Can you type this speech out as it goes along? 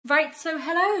Right, so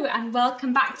hello and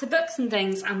welcome back to Books and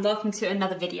Things, and welcome to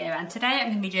another video, and today I'm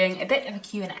going to be doing a bit of a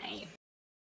Q&A.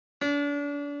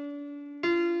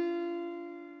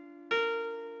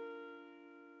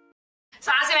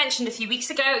 So as I mentioned a few weeks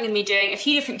ago, I'm going to be doing a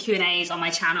few different Q&As on my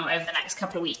channel over the next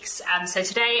couple of weeks. So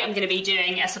today I'm going to be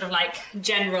doing a sort of like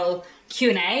general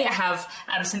Q&A. I have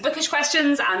some bookish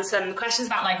questions and some questions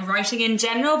about like writing in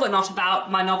general, but not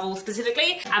about my novel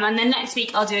specifically. And then next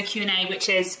week I'll do a Q&A which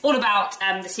is all about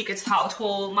the Secrets of Hartwood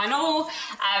Hall, my novel,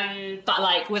 but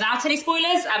like without any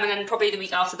spoilers. And then probably the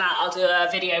week after that I'll do a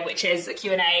video which is a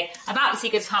Q&A about the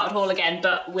Secrets of Hartwood Hall again,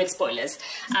 but with spoilers.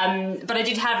 But I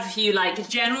did have a few like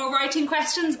general writing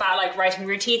questions about like writing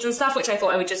routines and stuff, which I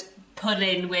thought I would just put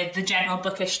in with the general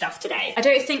bookish stuff today. I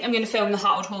don't think I'm going to film the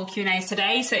Hartwood Hall Q&As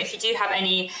today, so if you do have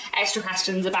any extra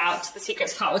questions about the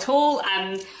Secrets of Hartwood Hall,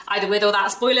 either with or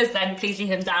without spoilers, then please leave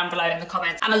them down below in the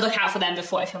comments, and I'll look out for them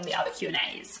before I film the other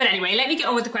Q&As. But anyway, let me get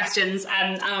on with the questions,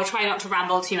 and I'll try not to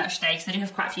ramble too much today, because I do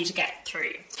have quite a few to get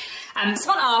through.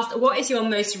 Someone asked, what is your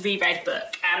most reread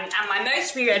book? And my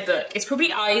most reread book is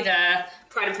probably either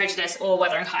Pride and Prejudice or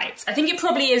Wuthering Heights. I think it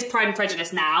probably is Pride and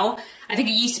Prejudice now. I think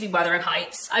it used to be Wuthering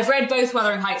Heights. I've read both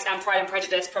Wuthering Heights and Pride and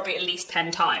Prejudice probably at least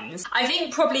 10 times. I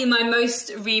think probably my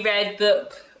most reread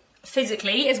book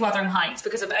physically is Wuthering Heights,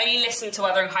 because I've only listened to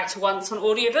Wuthering Heights once on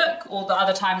audiobook. All the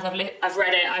other times I've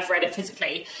read it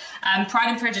physically.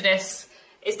 Pride and Prejudice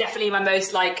is definitely my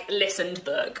most like listened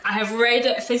book. I have read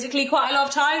it physically quite a lot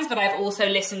of times, but I've also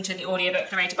listened to the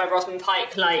audiobook narrated by Rosamund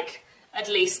Pike like at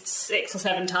least 6 or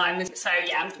 7 times. So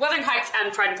yeah, Wuthering Heights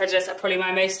and Pride and Prejudice are probably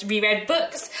my most reread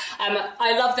books.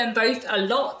 I love them both a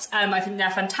lot. I think they're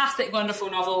fantastic, wonderful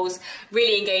novels,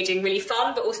 really engaging, really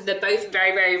fun, but also they're both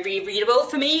very, very rereadable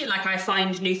for me. Like I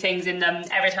find new things in them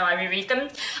every time I reread them.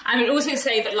 I would also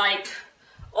say that like,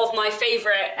 of my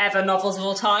favourite ever novels of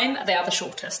all time, they are the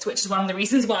shortest, which is one of the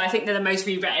reasons why I think they're the most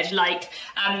reread. Like,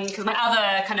 because my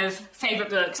other kind of favourite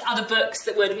books, other books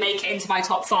that would make it into my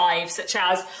top 5, such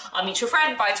as Our Mutual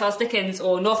Friend by Charles Dickens,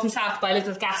 or North and South by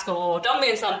Elizabeth Gaskell, or Dombey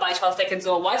and Son by Charles Dickens,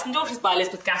 or Wives and Daughters by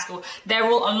Elizabeth Gaskell, they're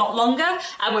all a lot longer,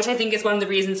 which I think is one of the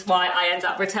reasons why I end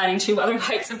up returning to Wuthering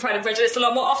Heights and Pride and Prejudice a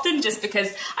lot more often, just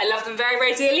because I love them very,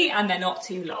 very dearly and they're not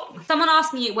too long. Someone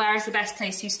asked me where is the best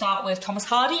place to start with Thomas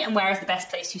Hardy and where is the best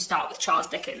place to start with Charles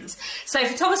Dickens. So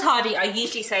for Thomas Hardy, I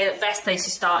usually say that the best place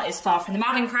to start is Far from the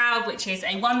Madding Crowd, which is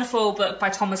a wonderful book by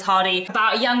Thomas Hardy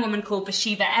about a young woman called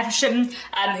Bathsheba Evesham,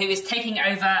 who is taking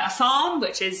over a farm,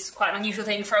 which is quite an unusual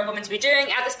thing for a woman to be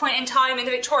doing at this point in time in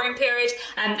the Victorian period,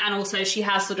 and also she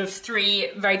has sort of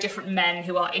 3 very different men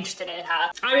who are interested in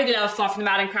her. I really love Far from the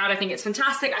Madding Crowd. I think it's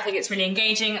fantastic. I think it's really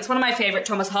engaging. It's one of my favourite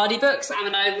Thomas Hardy books,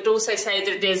 and I would also say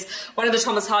that it is one of the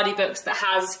Thomas Hardy books that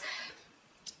has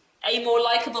a more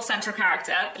likeable central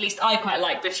character. At least I quite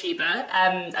like Bathsheba.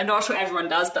 I'm not sure everyone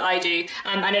does, but I do.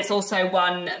 And it's also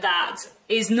one that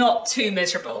is not too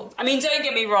miserable. I mean, don't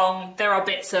get me wrong, there are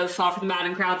bits of Far from the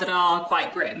Madding Crowd that are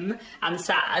quite grim and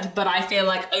sad, but I feel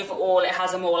like overall it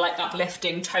has a more like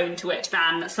uplifting tone to it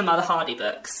than some other Hardy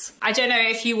books. I don't know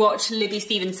if you watch Libby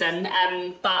Stevenson,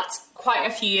 but quite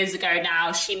a few years ago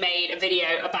now, she made a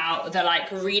video about the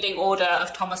like reading order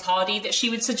of Thomas Hardy that she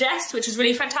would suggest, which is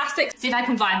really fantastic. See if I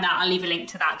can find that, I'll leave a link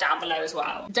to that down below as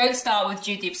well. Don't start with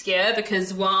Jude the Obscure,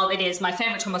 because while it is my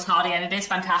favourite Thomas Hardy and it is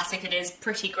fantastic, it is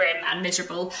pretty grim and miserable.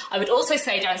 I would also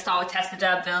say don't start with Tess the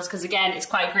D'Urbervilles, because again, it's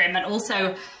quite grim, and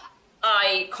also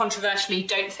I controversially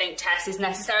don't think Tess is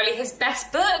necessarily his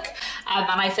best book, and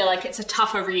I feel like it's a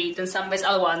tougher read than some of his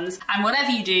other ones. And whatever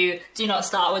you do, do not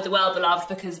start with The Well Beloved,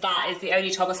 because that is the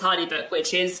only Thomas Hardy book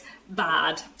which is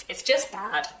bad. It's just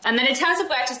bad. And then in terms of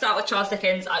where to start with Charles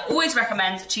Dickens, I always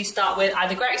recommend to start with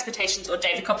either Great Expectations or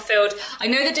David Copperfield. I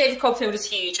know that David Copperfield is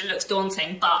huge and looks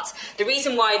daunting, but the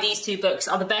reason why these 2 books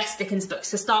are the best Dickens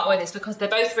books to start with is because they're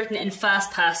both written in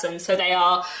first person. So they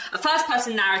are a first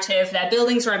person narrative, they're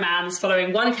buildings romance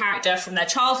following one character from their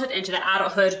childhood into their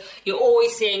adulthood. You're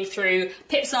always seeing through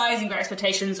Pip's eyes in Great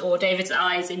Expectations or David's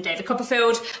eyes in David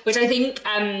Copperfield, which I think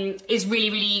is really,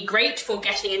 really great for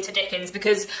getting into Dickens,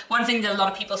 because one thing that a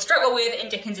lot of people struggle with in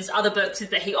Dickens' other books is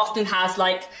that he often has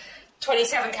like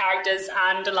 27 characters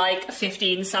and like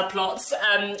 15 subplots,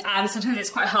 and sometimes it's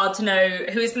quite hard to know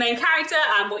who is the main character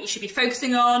and what you should be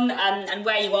focusing on, and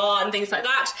where you are and things like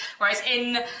that. Whereas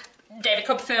in David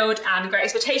Copperfield and Great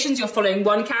Expectations, you're following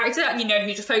one character and you know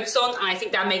who to focus on, and I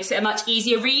think that makes it a much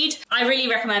easier read. I really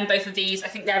recommend both of these. I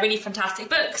think they're really fantastic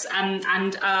books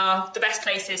and are the best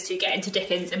places to get into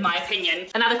Dickens, in my opinion.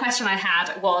 Another question I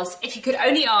had was, if you could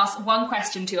only ask one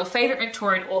question to your favourite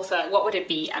Victorian author, what would it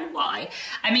be and why?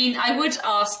 I mean, I would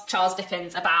ask Charles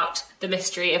Dickens about The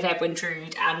Mystery of Edwin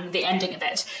Drood and the ending of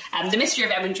it. The Mystery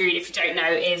of Edwin Drood, if you don't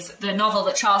know, is the novel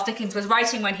that Charles Dickens was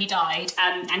writing when he died,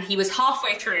 and he was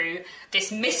halfway through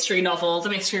this mystery novel, The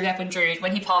Mystery of Edwin Drood,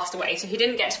 when he passed away, so he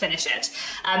didn't get to finish it.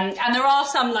 And there are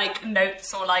some like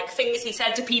notes or like things he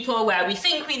said to people where we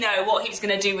think we know what he was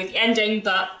going to do with the ending,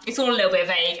 but it's all a little bit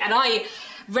vague. And I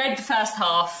read the first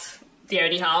half, the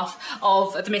only half,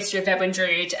 of The Mystery of Edwin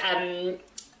Drood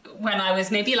when I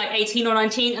was maybe like 18 or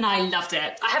 19, and I loved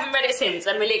it. I haven't read it since.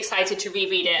 I'm really excited to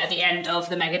reread it at the end of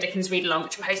the Mega Dickens Read Along,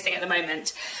 which I'm hosting at the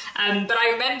moment. But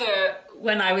I remember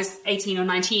when I was 18 or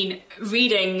 19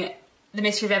 reading The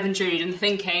Mystery of Edwin Drood and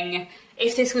thinking,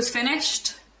 if this was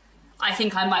finished, I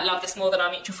think I might love this more than Our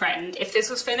Mutual Friend. If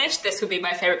this was finished, this would be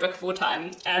my favourite book of all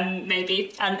time,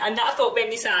 maybe. And that thought made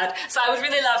me sad. So I would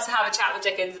really love to have a chat with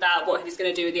Dickens about what he was going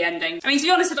to do with the ending. I mean, to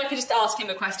be honest, if I could just ask him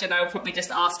a question, I would probably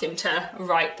just ask him to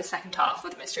write the second half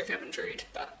of The Mystery of Edwin Drood.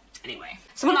 But anyway.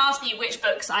 Someone asked me which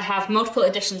books I have multiple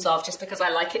editions of just because I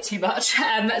like it too much.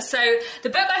 So the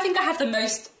book I think I have the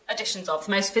most editions of,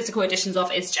 the most physical editions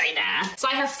of, is Jane Eyre. So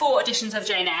I have 4 editions of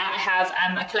Jane Eyre. I have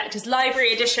a collector's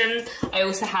library edition, I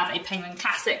also have a Penguin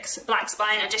Classics Black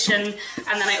Spine edition,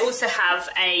 and then I also have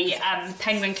a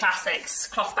Penguin Classics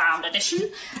cloth-bound edition,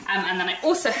 and then I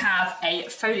also have a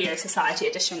Folio Society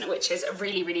edition, which is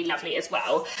really, really lovely as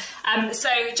well. So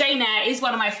Jane Eyre is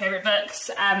one of my favourite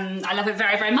books. I love it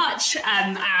very, very much,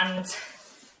 and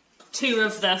 2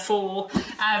 of the 4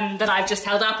 that I've just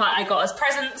held up I got as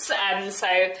presents, so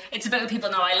it's a book that people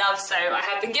know I love, so I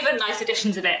have been given nice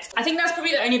editions of it. I think that's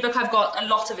probably the only book I've got a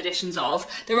lot of editions of.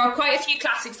 There are quite a few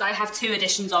classics that I have 2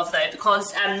 editions of though,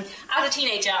 because as a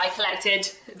teenager I collected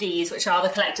these, which are the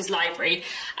collector's library,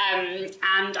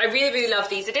 and I really, really love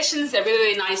these editions. They're really,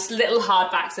 really nice little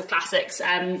hardbacks of classics,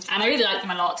 and I really like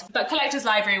them a lot. But collector's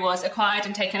library was acquired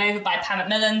and taken over by Pat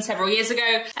Macmillan several years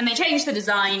ago, and they changed the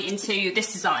design into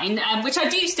this design, which I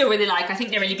do still really like. I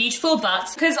think they're really beautiful,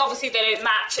 but because obviously they don't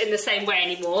match in the same way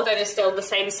anymore, they're still the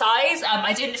same size,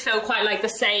 I didn't feel quite like the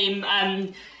same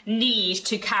need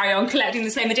to carry on collecting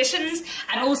the same editions.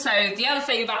 And also the other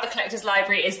thing about the collector's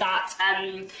library is that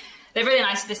they're really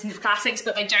nice editions of classics,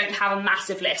 but they don't have a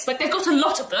massive list. Like, they've got a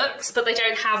lot of books, but they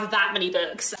don't have that many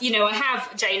books. You know, I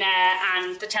have Jane Eyre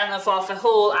and The Children of Hartwood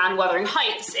Hall and Wuthering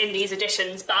Heights in these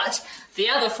editions, but the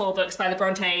other 4 books by the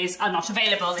Brontes are not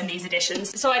available in these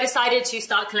editions. So I decided to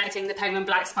start collecting the Penguin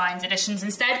Black Spines editions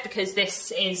instead, because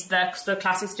this is the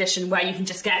classics edition where you can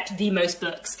just get the most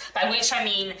books, by which I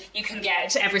mean you can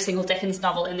get every single Dickens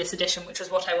novel in this edition, which was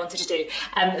what I wanted to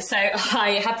do. So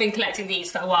I have been collecting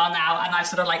these for a while now, and I've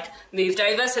sort of like moved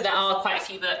over, so there are quite a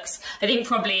few books. I think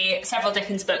probably several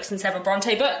Dickens books and several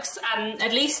Bronte books,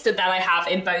 at least, that I have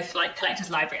in both like Collector's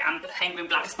Library and the Penguin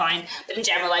Black Spine, but in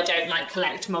general I don't like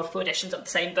collect multiple editions of the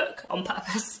same book on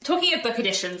purpose. Talking of book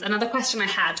editions, another question I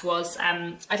had was,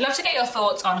 I'd love to get your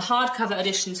thoughts on hardcover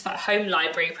editions for a home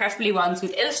library, preferably ones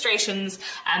with illustrations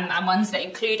and ones that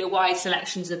include a wide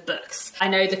selection of books. I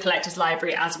know the Collector's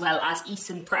Library as well as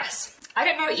Easton Press. I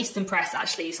don't know Easton Press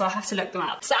actually, so I'll have to look them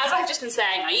up. So as I've just been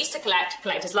saying, I used to collect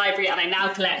Collector's Library and I now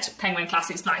collect Penguin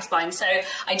Classics Black Spine, so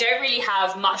I don't really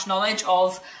have much knowledge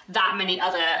of that many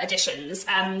other editions.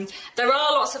 There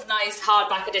are lots of nice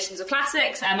hardback editions of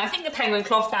classics, I think the Penguin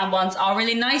cloth-bound ones are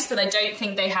really nice, but I don't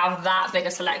think they have that big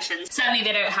a selection. Certainly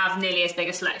they don't have nearly as big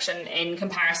a selection in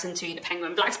comparison to the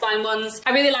Penguin Black Spine ones.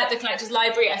 I really like the Collector's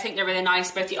Library. I think they're really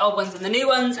nice, both the old ones and the new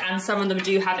ones, and some of them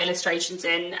do have illustrations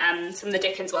in. Some of the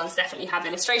Dickens ones definitely have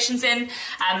illustrations in,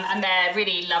 and they're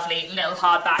really lovely little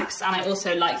hardbacks, and I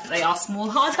also like that they are small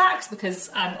hardbacks, because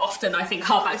often I think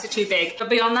hardbacks are too big. But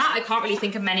beyond that, I can't really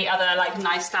think of many other like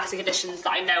nice classic editions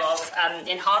that I know of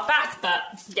in hardback, but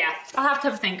yeah, I'll have to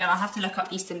have a think, and I'll have to look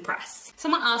up Easton Press.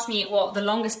 Someone asked me what the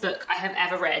longest book I have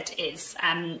ever read is,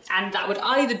 and that would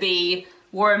either be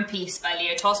War and Peace by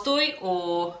Leo Tolstoy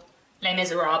or Les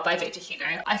Miserables by Victor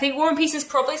Hugo. I think War and Peace is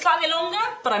probably slightly longer,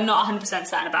 but I'm not 100%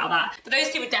 certain about that. But those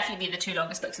 2 would definitely be the 2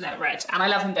 longest books I've ever read, and I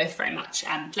love them both very much.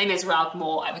 Les Miserables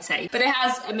more, I would say. But it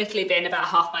has admittedly been about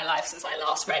half my life since I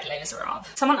last read Les Miserables.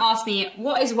 Someone asked me,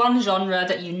 what is one genre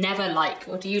that you never like,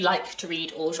 or do you like to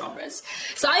read all genres?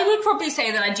 So I would probably say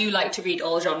that I do like to read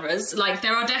all genres. Like,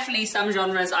 there are definitely some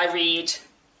genres I read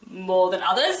more than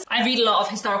others. I read a lot of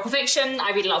historical fiction,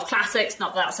 I read a lot of classics,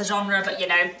 not that that's a genre, but you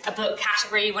know, a book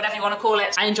category, whatever you want to call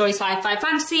it. I enjoy sci-fi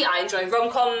fantasy, I enjoy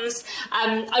rom-coms.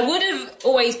 I would have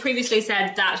always previously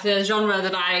said that the genre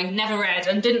that I never read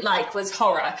and didn't like was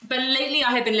horror. But lately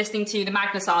I have been listening to the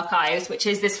Magnus Archives, which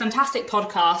is this fantastic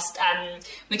podcast,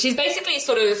 which is basically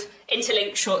sort of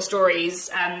interlinked short stories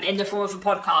in the form of a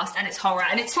podcast, and it's horror,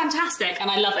 and it's fantastic,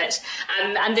 and I love it.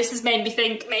 And this has made me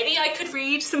think maybe I could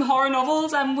read some horror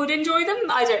novels and would enjoy them.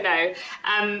 I don't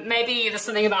know. Maybe there's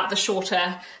something about the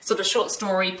shorter sort of short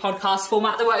story podcast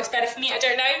format that works better for me. I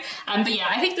don't know. But yeah,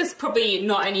 I think there's probably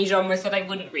not any genres that I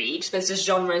wouldn't read. There's just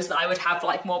genres that I would have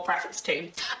like more preference to.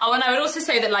 Oh, and I would also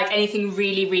say that like anything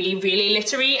really, really, really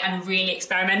literary and really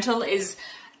experimental is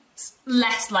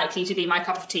less likely to be my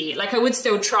cup of tea. Like I would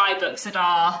still try books that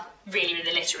are really,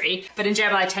 really literary, but in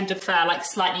general I tend to prefer like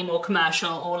slightly more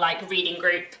commercial or like reading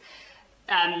group,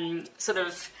 sort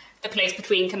of the place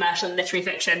between commercial and literary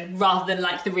fiction, rather than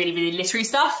like the really, really literary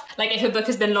stuff. Like if a book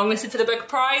has been longlisted for the Booker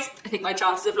Prize, I think my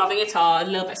chances of loving it are a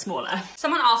little bit smaller.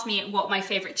 Someone asked me what my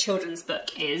favourite children's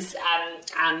book is,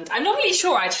 and I'm not really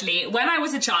sure actually. When I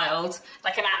was a child,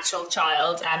 like an actual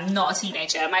child, not a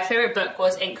teenager, my favourite book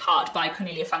was Inkheart by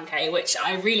Cornelia Funke, which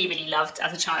I really, really loved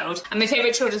as a child. And my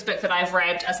favourite children's book that I've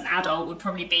read as an adult would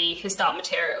probably be His Dark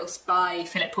Materials by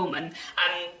Philip Pullman.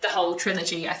 The whole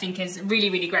trilogy I think is really,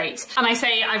 really great. And I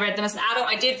say I read them as an adult.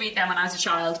 I did read them when I was a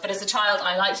child, but as a child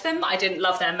I liked them, I didn't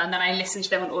love them, and then I listened to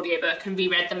them on audiobook and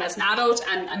reread them as an adult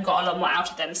and got a lot more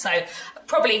out of them. So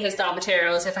probably His Dark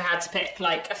Materials if I had to pick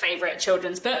like a favourite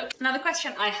children's book. Now the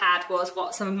question I had was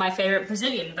what some of my favourite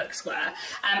Brazilian books were,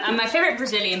 and my favourite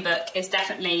Brazilian book is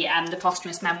definitely the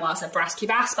posthumous memoirs of Brás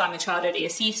Cubas by Machado de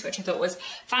Assis, which I thought was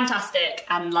fantastic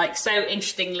and like so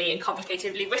interestingly and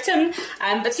complicatedly written.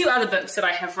 But two other books that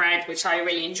I have read which I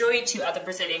really enjoyed, two other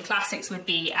Brazilian classics, would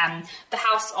be The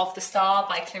House of the Star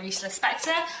by Clarice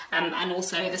Lispector, and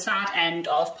also The Sad End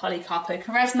of Policarpo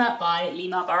Quaresma by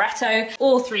Lima Barreto.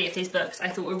 All three of these books I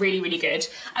thought were really, really good.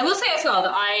 I will say as well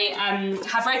that I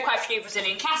have read quite a few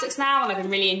Brazilian classics now, and I've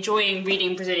been really enjoying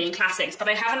reading Brazilian classics, but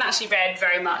I haven't actually read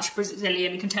very much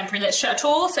Brazilian contemporary literature at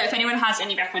all. So if anyone has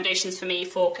any recommendations for me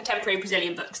for contemporary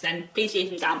Brazilian books, then please leave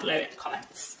them down below in the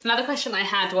comments. Another question I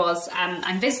had was,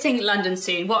 I'm visiting London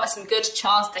soon. What are some good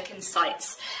Charles Dickens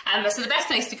sites? So the best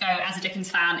place to go as a Dickens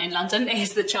fan in London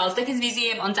is the Charles Dickens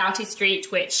Museum on Doughty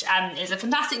Street, which is a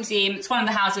fantastic museum. It's one of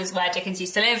the houses where Dickens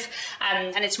used to live,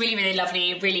 and it's really, really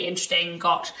lovely, really interesting,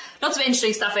 got lots of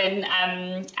interesting stuff in,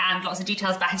 and lots of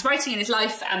details about his writing and his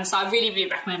life, so I really, really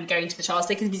recommend going to the Charles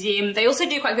Dickens Museum. They also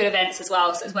do quite good events as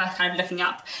well, so it's worth kind of looking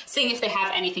up, seeing if they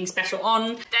have anything special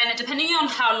on. Then depending on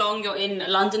how long you're in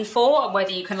London for,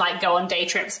 whether you can like go on day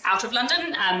trips out of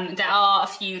London, there are a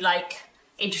few like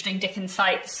interesting Dickens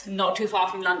sites not too far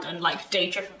from London, like day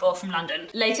trippable from London.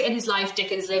 Later in his life,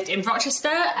 Dickens lived in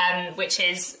Rochester, which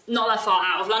is not that far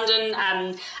out of London,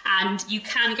 and you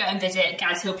can go and visit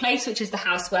Gad's Hill Place, which is the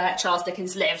house where Charles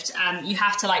Dickens lived. You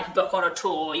have to like book on a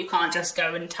tour, you can't just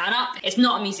go and turn up. It's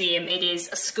not a museum, it is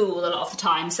a school a lot of the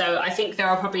time, so I think there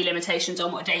are probably limitations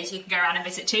on what days you can go around and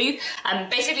visit too.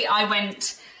 Basically I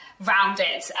went round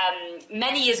it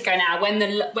many years ago now, when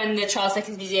the Charles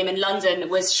Dickens Museum in London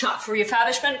was shut for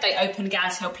refurbishment. They opened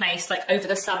Gad's Hill Place like over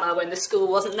the summer when the school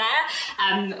wasn't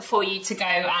there, for you to go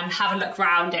and have a look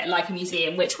round it like a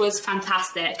museum, which was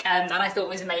fantastic, and I thought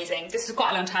was amazing. This is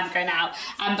quite a long time ago now,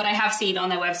 but I have seen on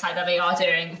their website that they are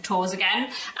doing tours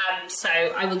again, so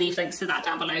I will leave links to that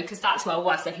down below because that's well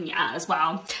worth looking at as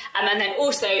well. And then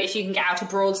also if you can get out to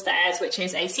Broadstairs, which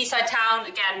is a seaside town,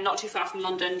 again not too far from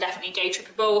London, definitely day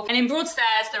trippable. And in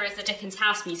Broadstairs there is the Dickens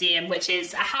House Museum, which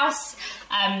is a house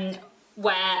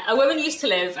where a woman used to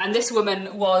live, and this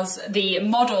woman was the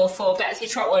model for Betsy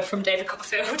Trotwood from David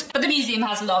Copperfield. But the museum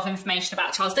has a lot of information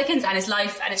about Charles Dickens and his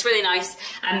life, and it's really nice,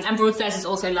 and Broadstairs is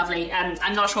also lovely.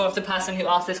 I'm not sure if the person who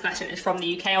asked this question is from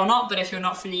the UK or not, but if you're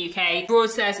not from the UK,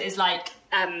 Broadstairs is like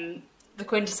the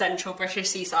quintessential British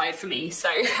seaside for me, so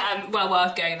well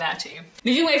worth going there too.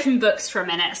 Moving away from books for a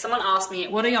minute, someone asked me,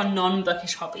 what are your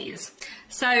non-bookish hobbies?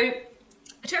 So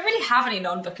I don't really have any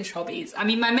non-bookish hobbies. I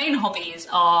mean, my main hobbies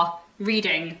are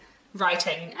reading,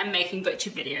 writing, and making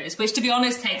booktube videos, which to be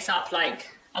honest takes up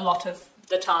like a lot of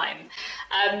the time.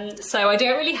 So I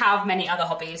don't really have many other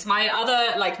hobbies. My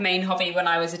other like main hobby when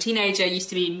I was a teenager used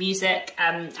to be music.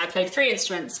 I played 3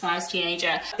 instruments when I was a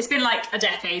teenager. It's been like a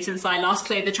decade since I last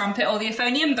played the trumpet or the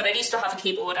euphonium, but I do still have a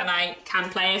keyboard and I can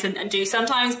play it and do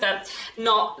sometimes, but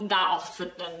not that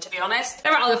often, to be honest.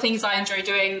 There are other things I enjoy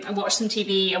doing. I watch some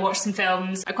TV, I watch some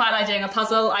films. I quite like doing a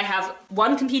puzzle. I have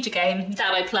one computer game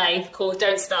that I play called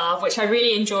Don't Starve, which I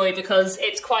really enjoy because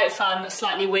it's quite fun,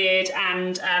 slightly weird,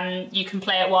 and you can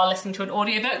play it while listening to an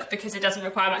audiobook because it doesn't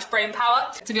require much brain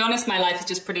power. To be honest, my life is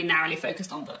just pretty narrowly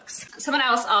focused on books. Someone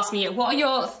else asked me, what are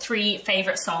your 3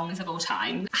 favourite songs of all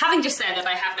time? Having just said that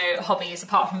I have no hobbies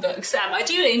apart from books, I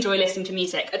do really enjoy listening to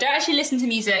music. I don't actually listen to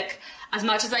music as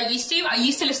much as I used to. I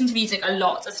used to listen to music a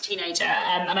lot as a teenager,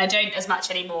 and I don't as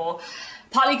much anymore.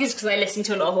 Partly because I listen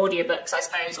to a lot of audiobooks, I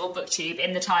suppose, or Booktube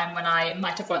in the time when I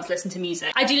might have once listened to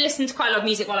music. I do listen to quite a lot of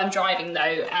music while I'm driving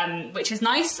though, which is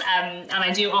nice. And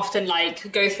I do often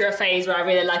like go through a phase where I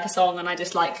really like a song and I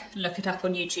just like look it up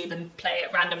on YouTube and play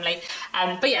it randomly.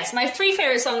 But yes, my 3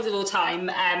 favourite songs of all time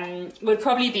would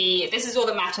probably be This Is All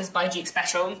That Matters by Duke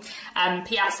Special,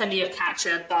 Piazza New York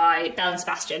Catcher by Belle and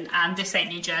Sebastian, and This Ain't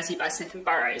New Jersey by Smith and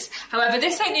Burrows. However,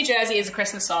 This Ain't New Jersey is a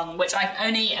Christmas song, which I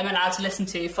only am allowed to listen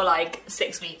to for like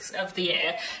 6 weeks of the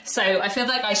year, so I feel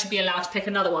like I should be allowed to pick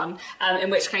another one, in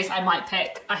which case I might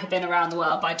pick I Have Been Around the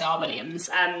World by Dar Williams.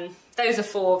 Those are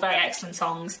 4 very excellent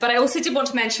songs, but I also did want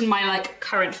to mention my like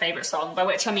current favourite song, by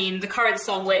which I mean the current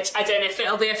song which I don't know if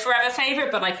it'll be a forever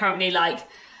favourite, but I currently like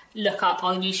look up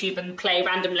on YouTube and play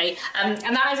randomly, and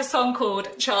that is a song called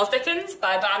Charles Dickens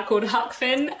by a band called Huck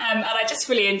Finn, and I just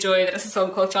really enjoy that it's a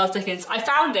song called Charles Dickens. I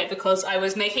found it because I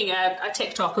was making a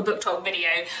TikTok, a book talk video,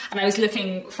 and I was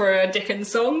looking for a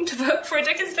Dickens song to put for a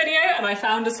Dickens video, and I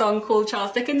found a song called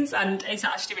Charles Dickens, and it's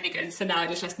actually really good, so now I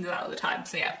just listen to that all the time,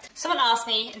 so yeah. Someone asked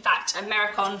me, in fact,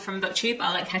 Meonicorn from Booktube,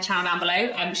 I'll link her channel down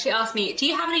below, she asked me, do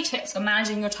you have any tips on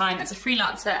managing your time as a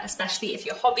freelancer, especially if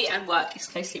your hobby and work is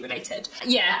closely related?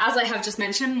 Yeah, as I have just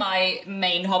mentioned, my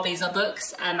main hobbies are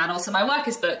books, and also my work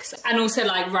is books, and also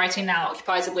like writing now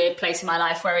occupies a weird place in my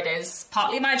life where it is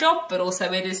partly my job, but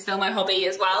also it is still my hobby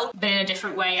as well, but in a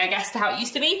different way, I guess, to how it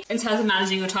used to be. In terms of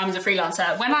managing your time as a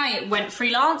freelancer, when I went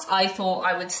freelance, I thought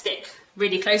I would stick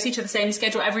really closely to the same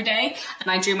schedule every day,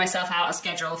 and I drew myself out a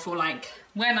schedule for like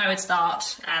when I would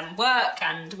start work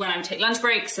and when I would take lunch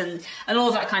breaks and all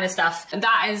of that kind of stuff, and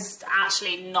that is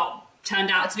actually not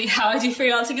turned out to be how I do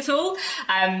freelancing at all,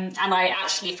 and I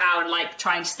actually found like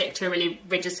trying to stick to a really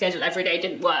rigid schedule every day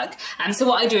didn't work. So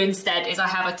what I do instead is I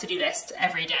have a to-do list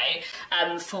every day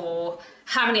for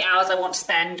how many hours I want to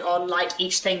spend on like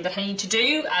each thing that I need to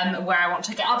do, where I want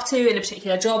to get up to in a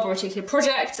particular job or a particular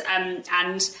project,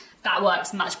 and that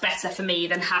works much better for me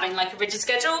than having like a rigid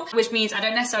schedule, which means I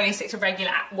don't necessarily stick to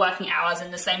regular working hours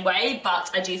in the same way, but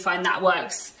I do find that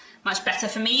works much better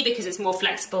for me because it's more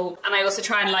flexible. And I also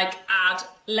try and like add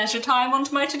leisure time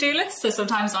onto my to-do list. So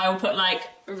sometimes I will put like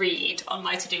read on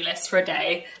my to-do list for a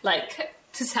day, like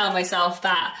to tell myself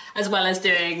that as well as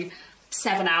doing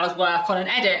 7 hours work on an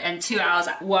edit and 2 hours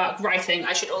at work writing,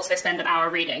 I should also spend an hour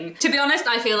reading. To be honest,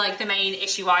 I feel like the main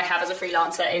issue I have as a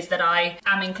freelancer is that I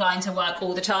am inclined to work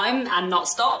all the time and not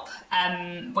stop,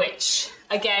 which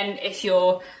again, if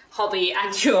your hobby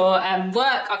and your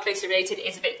work are closely related,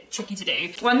 is a bit tricky to do.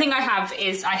 One thing I have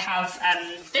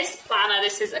this planner.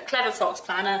 This is a Clever Fox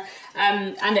planner,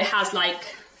 and it has like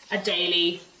a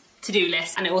daily to-do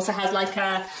list, and it also has like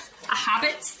a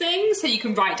habits thing, so you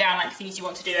can write down like things you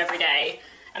want to do every day,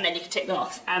 and then you can tick them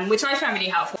off, which I found really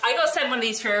helpful. I got sent one of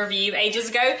these for a review ages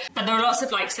ago, but there are lots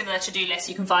of like similar to-do lists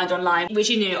you can find online, which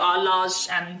you know are large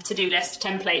to-do list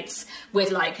templates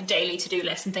with like daily to-do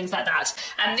lists and things like that.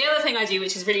 And the other thing I do,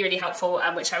 which is really, really helpful,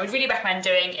 which I would really recommend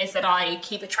doing, is that I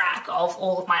keep a track of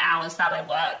all of my hours that I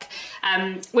work,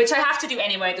 which I have to do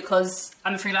anyway because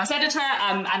I'm a freelance editor,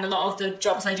 and a lot of the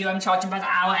jobs I do I'm charging by the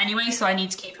hour anyway, so I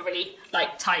need to keep a really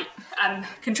like tight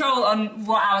control on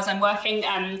what hours I'm working,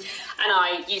 and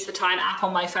I use the time app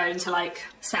on my phone to like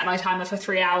set my timer for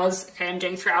 3 hours. Okay, I'm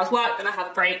doing 3 hours work, then I have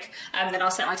a break, and then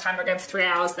I'll set my timer again for 3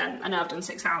 hours, then I know I've done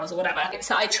 6 hours or whatever.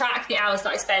 So I track the hours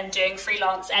that I spend doing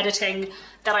freelance editing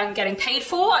that I'm getting paid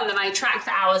for, and then I track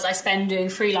the hours I spend doing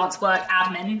freelance work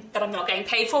admin that I'm not getting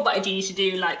paid for, but I do need to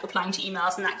do, like replying to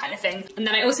emails and that kind of thing. And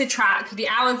then I also track the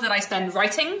hours that I spend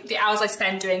writing, the hours I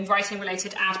spend doing writing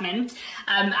related admin,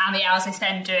 and the hours I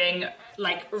spend doing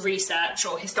like research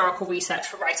or historical research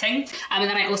for writing, and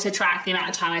then I also track the amount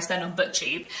of time I spend on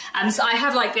Booktube. And so I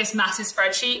have like this massive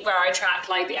spreadsheet where I track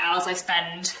like the hours I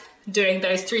spend doing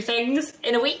those 3 things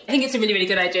in a week. I think it's a really, really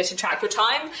good idea to track your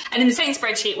time. And in the same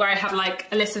spreadsheet where I have like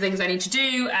a list of things I need to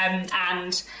do,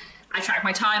 and I track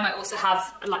my time. I also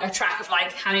have like a track of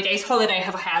like how many days holiday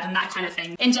have I had and that kind of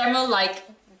thing. In general, like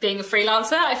being a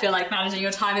freelancer, I feel like managing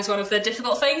your time is one of the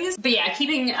difficult things. But yeah,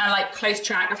 keeping a like close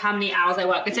track of how many hours I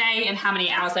work a day and how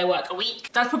many hours I work a week,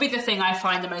 that's probably the thing I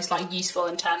find the most like useful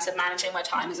in terms of managing my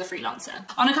time as a freelancer.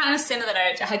 On a kind of similar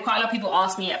note, I had quite a lot of people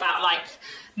ask me about like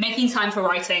making time for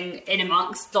writing in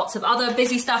amongst lots of other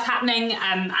busy stuff happening,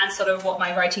 and sort of what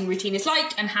my writing routine is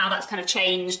like and how that's kind of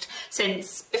changed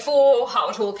since before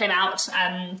Hartwood Hall came out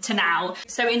to now.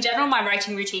 So in general, my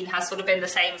writing routine has sort of been the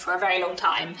same for a very long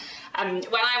time. When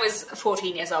I was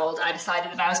 14 years old, I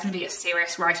decided that I was going to be a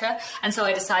serious writer, and so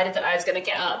I decided that I was going to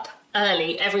get up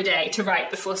early every day to write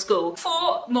before school.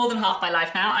 For more than half my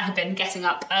life now, I have been getting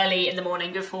up early in the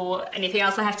morning before anything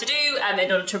else I have to do, in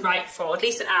order to write for at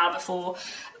least an hour before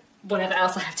whatever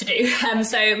else I have to do.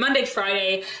 So Monday to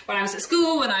Friday, when I was at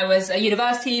school, when I was at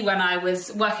university, when I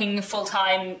was working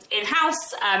full-time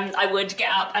in-house, I would get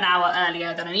up an hour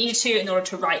earlier than I needed to in order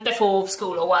to write before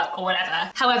school or work or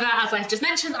whatever. However, as I've just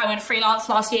mentioned, I went freelance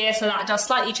last year, so that does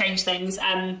slightly change things,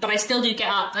 but I still do get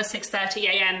up at 6:30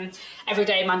 a.m. every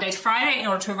day, Monday to Friday, in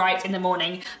order to write in the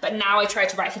morning. But now I try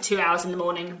to write for 2 hours in the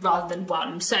morning rather than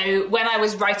 1. So when I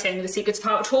was writing The Secrets of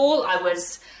Hartwood Hall, I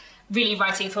was really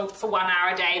writing for 1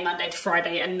 hour a day, Monday to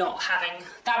Friday, and not having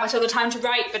that much other time to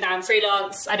write. But now I'm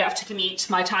freelance, I don't have to commute,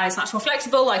 my time is much more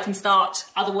flexible, I can start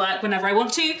other work whenever I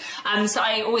want to. So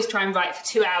I always try and write for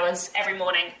 2 hours every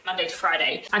morning, Monday to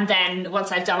Friday. And then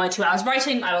once I've done my 2 hours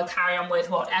writing, I will carry on with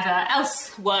whatever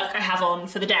else work I have on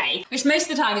for the day, which most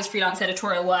of the time is freelance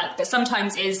editorial work, but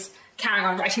sometimes is carrying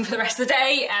on writing for the rest of the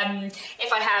day.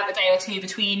 If I have a day or two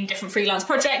between different freelance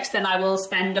projects, then I will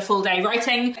spend a full day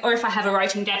writing. Or if I have a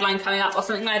writing deadline coming up or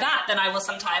something like that, then I will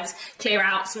sometimes clear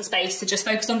out some space to just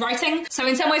focus on writing. So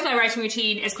in some ways my writing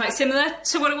routine is quite similar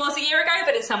to what it was a year ago,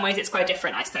 but in some ways it's quite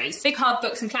different, I suppose. Big Hard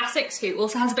Books and Classics, who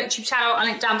also has a Booktube channel, I'll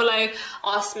link down below,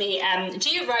 asked me, do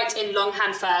you write in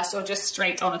longhand first or just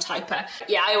straight on a typer?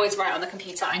 Yeah, I always write on the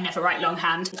computer, I never write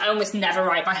longhand. I almost never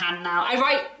write by hand now. I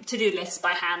write to-do lists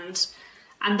by hand,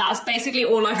 and that's basically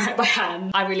all I write by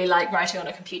hand. I really like writing on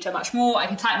a computer much more. I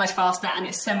can type much faster and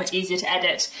it's so much easier to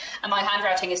edit. And my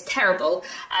handwriting is terrible,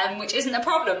 which isn't a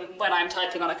problem when I'm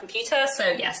typing on a computer. So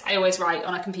yes, I always write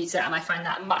on a computer and I find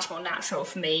that much more natural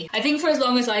for me. I think for as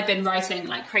long as I've been writing,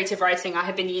 like creative writing, I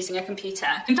have been using a computer.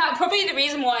 In fact, probably the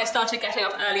reason why I started getting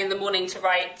up early in the morning to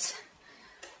write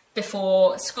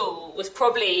before school was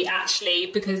probably actually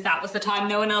because that was the time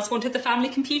no one else wanted the family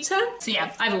computer. So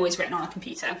yeah, I've always written on a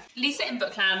computer. Lisa in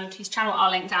Bookland, whose channel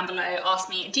I'll link down below, asked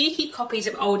me, do you keep copies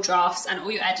of old drafts and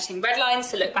all your editing red lines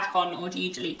to look back on, or do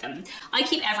you delete them? I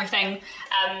keep everything.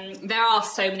 There are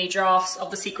so many drafts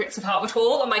of The Secrets of Hartwood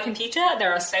Hall on my computer.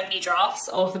 There are so many drafts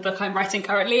of the book I'm writing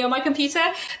currently on my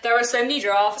computer. There are so many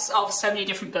drafts of so many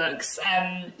different books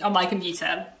on my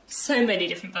computer. So many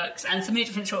different books and so many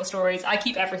different short stories. I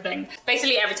keep everything.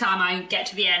 Basically every time I get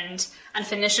to the end and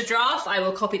finish a draft, I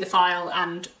will copy the file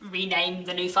and rename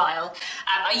the new file.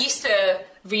 I used to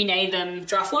rename them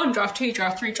draft 1, draft 2,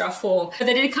 draft 3, draft 4. But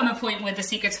there did come a point with The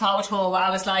Secrets of Hartwood Hall where I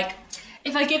was like,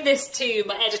 if I give this to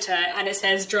my editor and it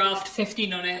says draft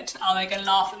 15 on it, are they gonna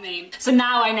laugh at me? So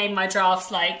now I name my drafts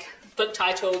like book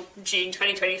title June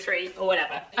 2023 or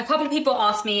whatever. A couple of people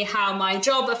asked me how my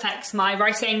job affects my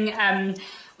writing,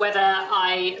 whether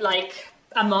I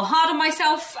am more hard on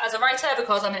myself as a writer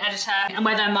because I'm an editor, and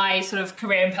whether my sort of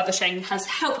career in publishing has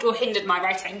helped or hindered my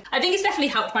writing. I think it's definitely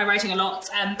helped my writing a lot,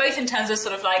 both in terms of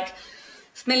sort of like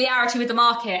familiarity with the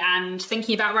market and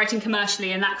thinking about writing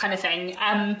commercially and that kind of thing.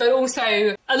 But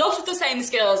also a lot of the same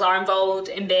skills are involved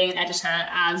in being an editor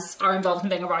as are involved in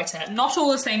being a writer. Not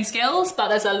all the same skills, but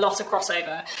there's a lot of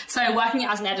crossover. So working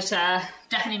as an editor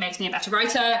definitely makes me a better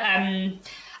writer.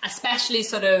 Especially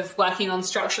sort of working on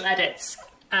structural edits,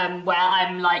 where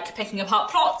I'm like picking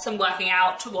apart plots and working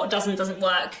out what does and doesn't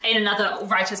work in another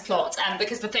writer's plot,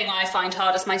 because the thing I find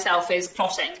hardest myself is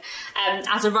plotting.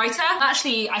 As a writer,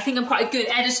 actually I think I'm quite a good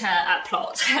editor at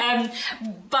plot,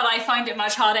 but I find it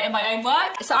much harder in my own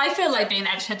work. So I feel like being an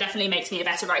editor definitely makes me a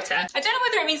better writer. I don't know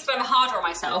whether it means that I'm harder on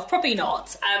myself, probably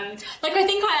not. Like I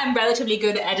think I am relatively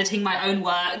good at editing my own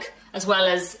work as well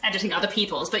as editing other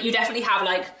people's, but you definitely have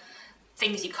like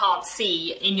things you can't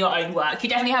see in your own work. You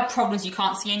definitely have problems you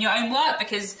can't see in your own work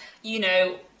because you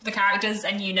know the characters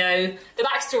and you know the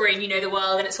backstory and you know the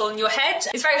world and it's all in your head.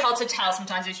 It's very hard to tell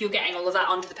sometimes if you're getting all of that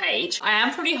onto the page. I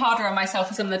am pretty harder on myself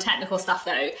for some of the technical stuff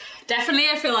though. Definitely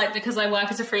I feel like because I work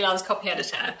as a freelance copy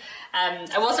editor,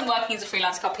 I wasn't working as a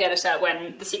freelance copy editor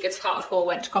when The Secrets of Hartwood Hall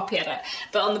went to copy edit,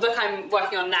 but on the book I'm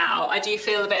working on now, I do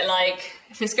feel a bit like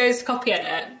if this goes to copy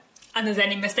edit, and there's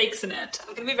any mistakes in it,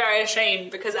 I'm going to be very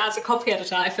ashamed, because as a copy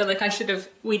editor I feel like I should have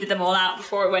weeded them all out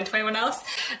before it went to anyone else.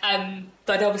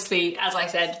 But obviously, as I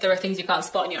said, there are things you can't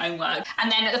spot in your own work. And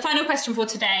then the final question for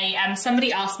today,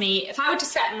 somebody asked me, if I were to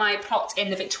set my plot in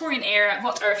the Victorian era,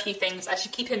 what are a few things I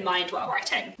should keep in mind while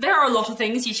writing? There are a lot of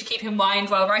things you should keep in mind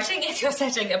while writing if you're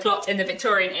setting a plot in the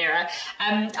Victorian era.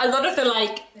 A lot of the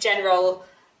like general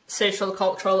social,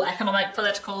 cultural, economic,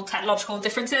 political, technological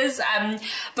differences.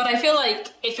 But I feel like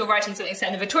if you're writing something set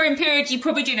in the Victorian period, you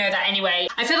probably do know that anyway.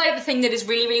 I feel like the thing that is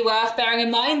really, really worth bearing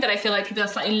in mind, that I feel like people are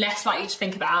slightly less likely to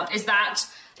think about, is that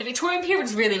the Victorian period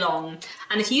is really long,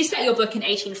 and if you set your book in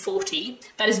 1840,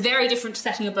 that is very different to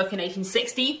setting your book in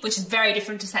 1860, which is very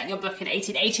different to setting your book in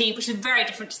 1880, which is very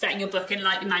different to setting your book in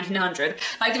like 1900.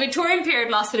 Like, the Victorian period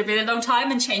lasted a really long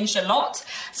time and changed a lot.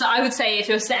 So I would say if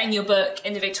you're setting your book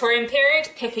in the Victorian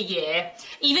period, pick a year.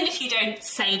 Even if you don't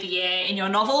say the year in your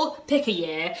novel, pick a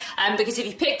year, because if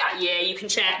you pick that year, you can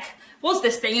check, was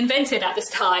this thing invented at this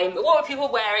time? What were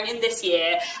people wearing in this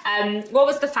year? What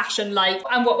was the fashion like?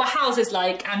 And what were houses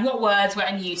like? And what words were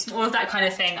in use? And all of that kind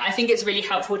of thing. I think it's really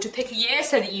helpful to pick a year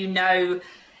so that you know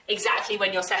exactly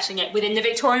when you're setting it within the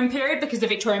Victorian period, because the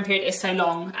Victorian period is so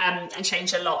long and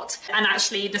changed a lot. And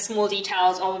actually the small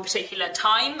details of a particular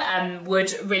time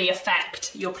would really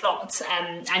affect your plot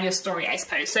and your story, I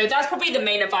suppose. So that's probably the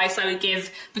main advice I would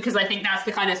give, because I think that's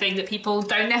the kind of thing that people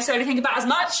don't necessarily think about as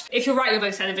much. If you're writing a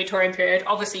book set in the Victorian period,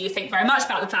 obviously you think very much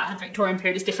about the fact that the Victorian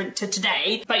period is different to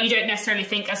today, but you don't necessarily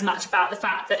think as much about the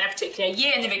fact that a particular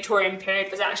year in the Victorian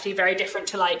period was actually very different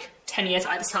to like 10 years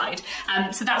either side.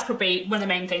 So that's probably one of the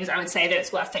main things I would say that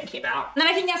it's worth thinking about. And then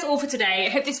I think that's all for today. I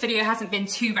hope this video hasn't been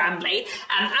too rambly.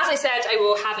 As I said, I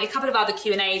will have a couple of other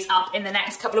Q&As up in the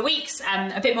next couple of weeks,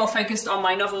 a bit more focused on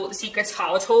my novel, The Secrets of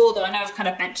Hartwood Hall, though I know I've kind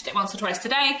of mentioned it once or twice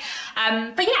today.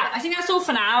 But yeah, I think that's all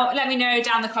for now. Let me know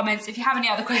down in the comments if you have any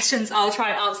other questions. I'll try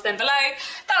and answer them below.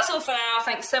 That's all for now.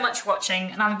 Thanks so much for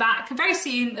watching, and I'm back very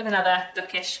soon with another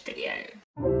bookish video.